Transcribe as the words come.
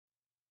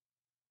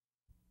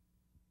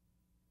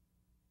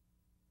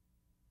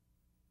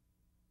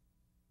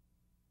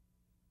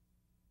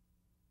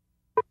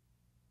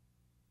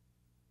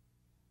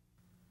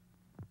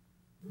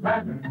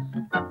ladders.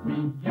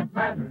 We get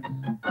ladders.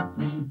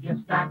 We get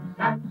stacks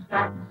and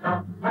stacks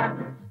of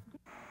ladders.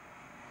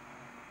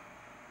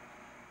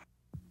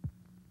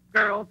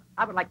 Girls,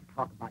 I would like to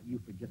talk about you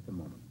for just a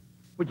moment.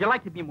 Would you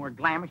like to be more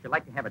glamorous? You'd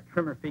like to have a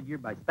trimmer figure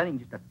by spending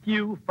just a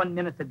few fun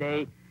minutes a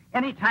day,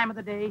 any time of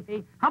the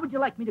day? How would you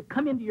like me to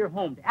come into your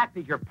home to act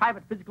as your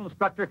private physical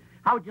instructor?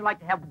 How would you like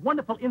to have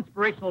wonderful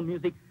inspirational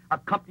music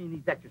accompanying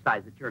these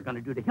exercises that you're going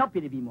to do to help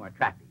you to be more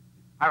attractive?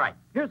 All right,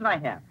 here's what I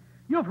have.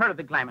 You've heard of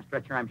the Glamour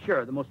Stretcher, I'm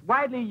sure, the most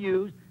widely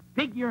used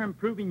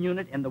figure-improving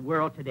unit in the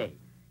world today.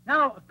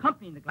 Now,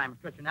 accompanying the Glamour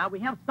Stretcher now, we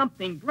have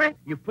something great.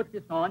 You put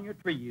this on your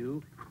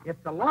Triu.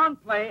 It's a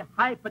long-play,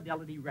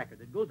 high-fidelity record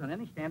that goes on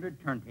any standard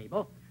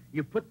turntable.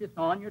 You put this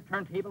on your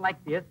turntable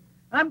like this,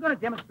 and I'm going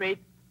to demonstrate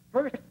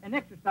first an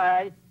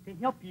exercise to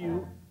help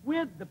you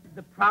with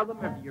the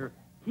problem of your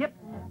hips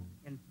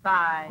and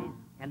thighs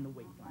and the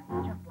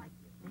waistline, just like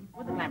this.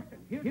 With the Glamour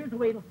Stretcher. Here's the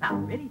way it'll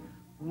sound. Ready?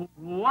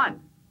 1,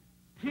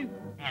 2,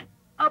 and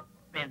up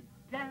and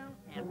down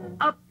and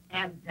up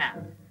and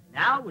down.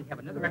 Now we have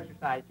another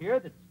exercise here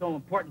that's so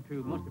important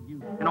to most of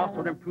you, and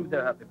also to improve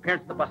the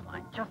appearance of the bust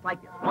line, just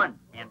like this. 1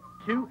 and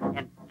 2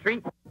 and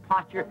 3,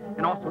 posture,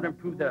 and also to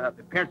improve the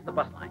appearance of the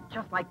bust line,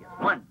 just like this.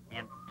 1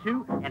 and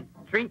 2 and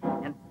 3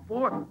 and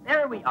 4.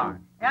 There we are.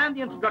 And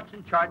the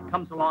instruction chart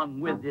comes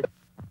along with this.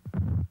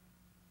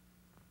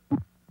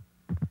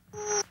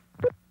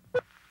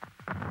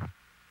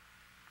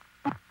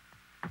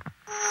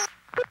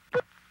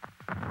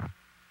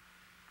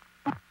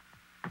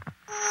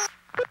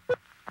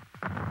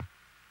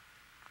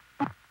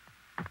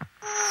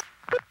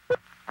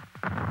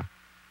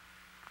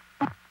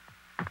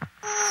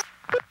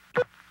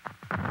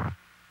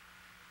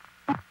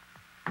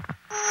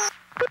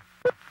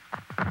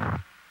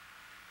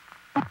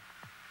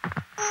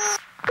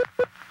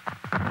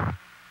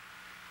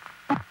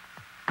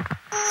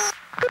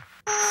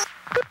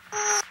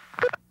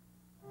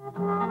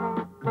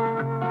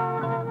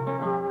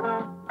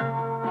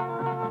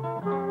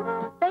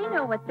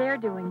 What they're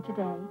doing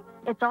today.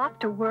 It's off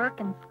to work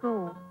and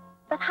school.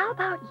 But how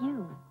about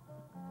you?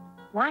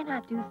 Why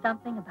not do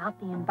something about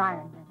the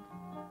environment?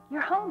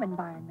 Your home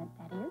environment,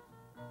 that is.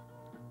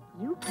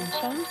 You can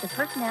change the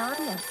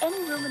personality of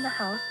any room in the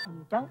house, and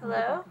you don't need a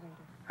decorator.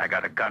 I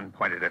got a gun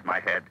pointed at my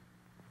head.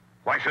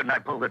 Why shouldn't I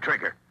pull the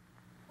trigger?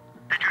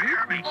 Did you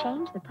hear me? You can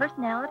change the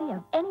personality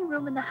of any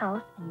room in the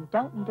house, and you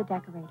don't need a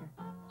decorator.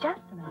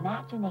 Just an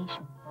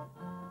imagination.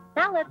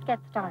 Now let's get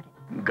started.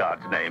 In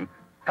God's name,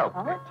 help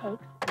All me. it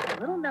takes is a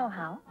little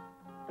know-how,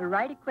 the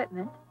right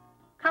equipment,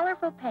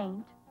 colorful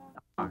paint.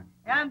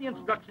 And the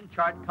instruction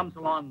chart comes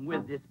along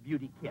with this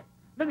beauty kit.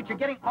 Look at, you're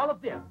getting all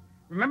of this.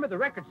 Remember, the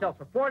record sells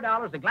for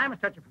 $4, the Glamour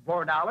Stretcher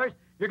for $4.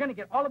 You're going to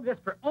get all of this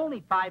for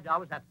only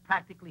 $5. That's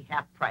practically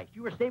half price.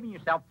 You are saving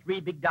yourself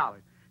 $3 big.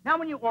 Now,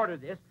 when you order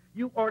this,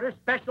 you order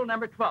special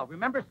number 12.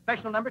 Remember,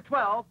 special number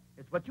 12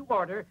 is what you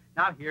order.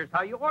 Now, here's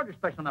how you order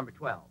special number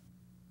 12.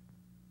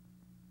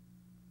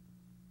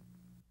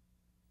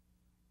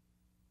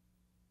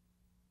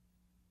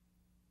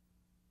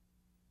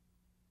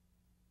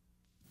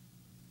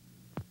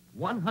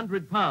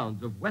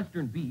 £100 of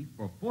Western beef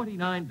for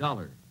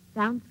 $49.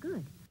 Sounds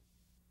good.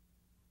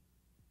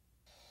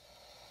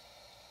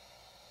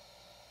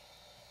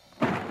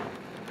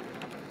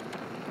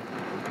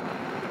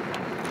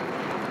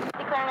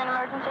 Declaring an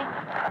emergency.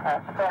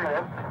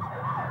 Affirmative.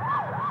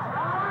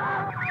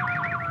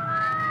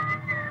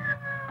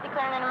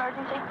 Declaring an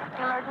emergency.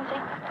 An emergency.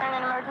 Declaring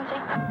an emergency.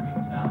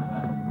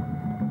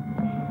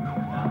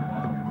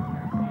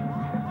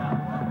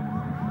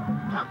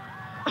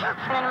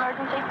 An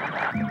emergency.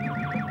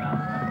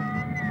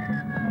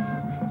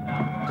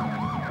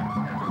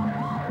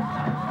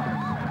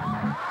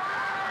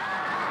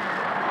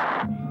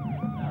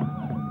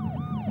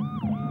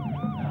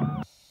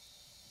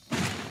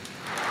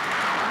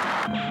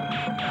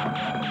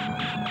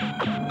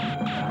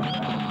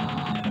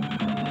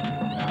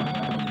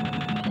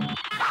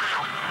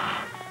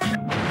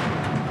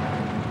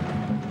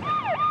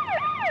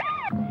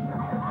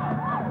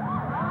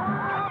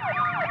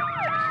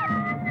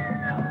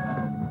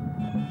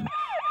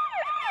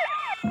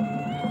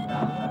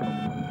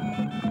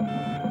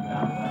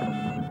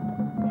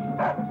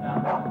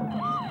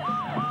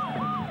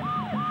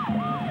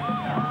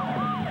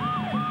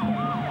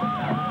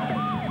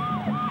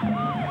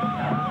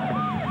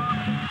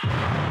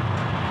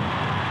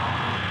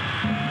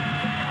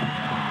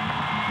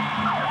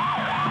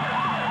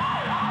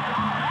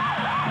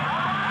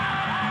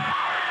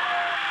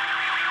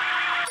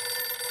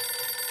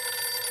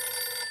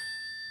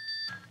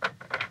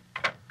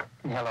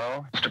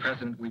 Hello? Mr.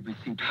 President, we've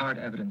received hard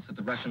evidence that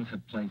the Russians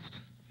have placed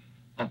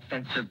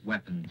offensive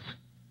weapons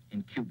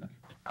in Cuba.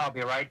 I'll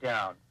be right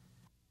down.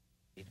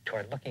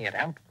 Toward looking at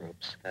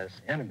outgroups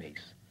as enemies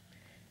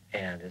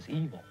and as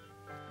evil.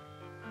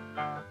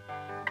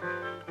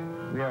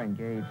 We are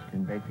engaged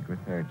in basic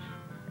research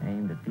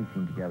aimed at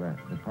piecing together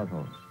the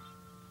puzzle.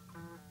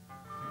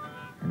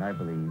 And I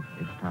believe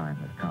its time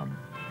has come.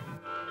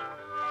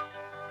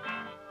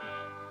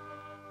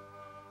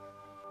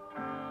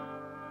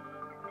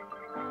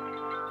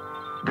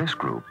 This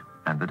group,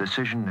 and the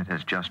decision it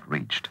has just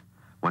reached,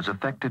 was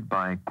affected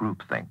by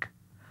groupthink,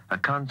 a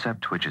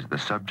concept which is the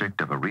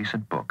subject of a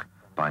recent book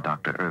by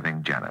Dr.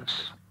 Irving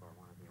Janis.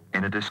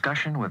 In a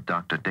discussion with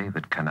Dr.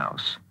 David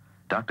Knaus,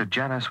 Dr.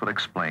 Janis will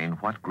explain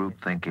what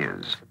groupthink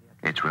is,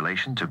 its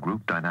relation to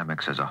group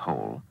dynamics as a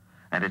whole,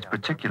 and its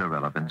particular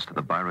relevance to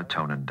the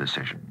Vyrotonin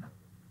decision.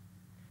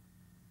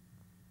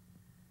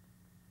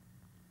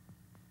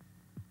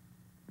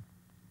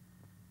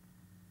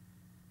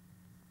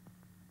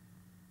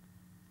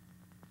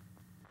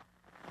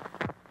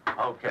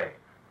 Okay,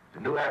 the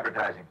new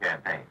advertising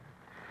campaign.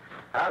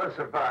 How to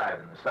survive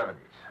in the 70s.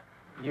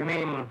 You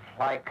mean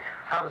like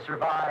how to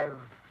survive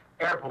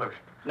air pollution?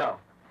 No.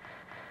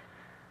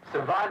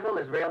 Survival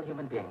is real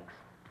human beings.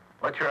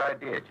 What's your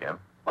idea, Jim?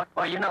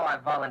 Well, you know, I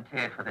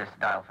volunteered for this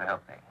Dial for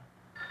Help thing.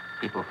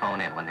 People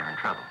phone in when they're in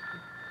trouble.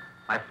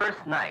 My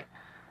first night,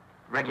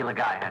 regular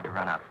guy had to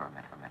run out for a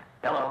minute.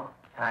 Hello,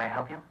 can I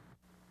help you?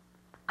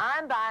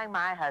 I'm buying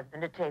my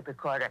husband a tape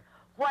recorder.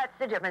 What's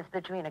the difference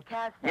between a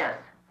cassette? Yes.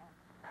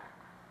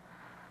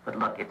 But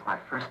look, it's my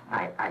first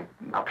night.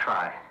 I'll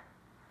try.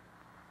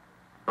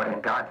 But in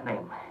God's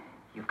name,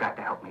 you've got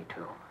to help me,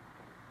 too.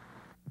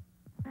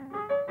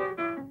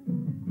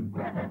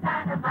 We're the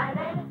dynamite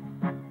age.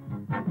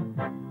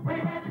 We're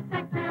here to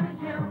stick to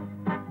you.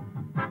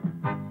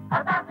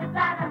 About the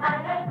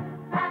dynamite age.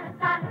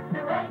 Panasonic's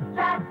new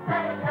 8-track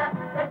player.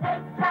 There's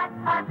 8-track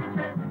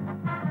cartridges.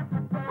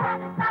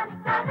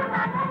 Panasonic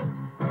dynamite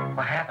age.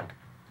 What happened?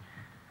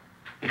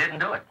 He didn't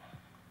do it.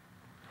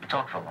 We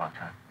talked for a long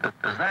time.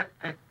 Does that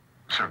fit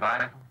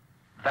survival?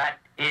 That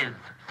is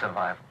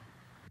survival.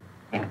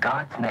 In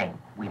God's name,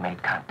 we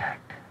made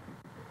contact.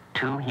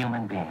 Two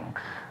human beings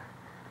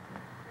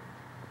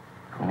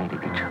who needed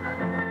each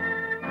other.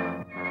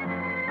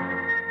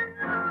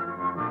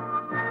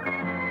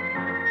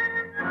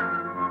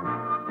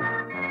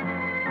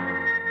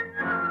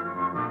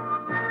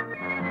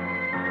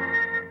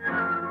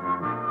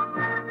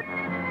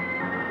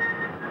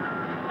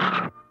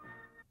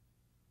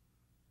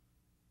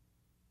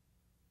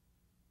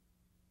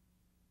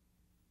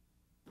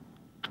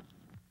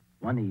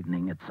 One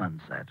evening at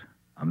sunset,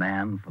 a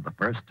man for the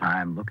first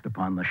time looked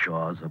upon the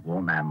shores of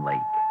Wonam Lake.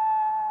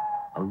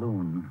 A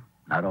loon,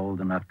 not old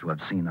enough to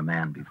have seen a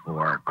man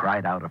before,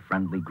 cried out a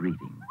friendly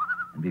greeting.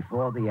 And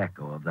before the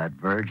echo of that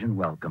virgin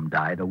welcome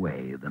died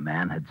away, the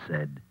man had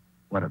said,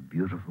 "What a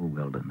beautiful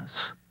wilderness."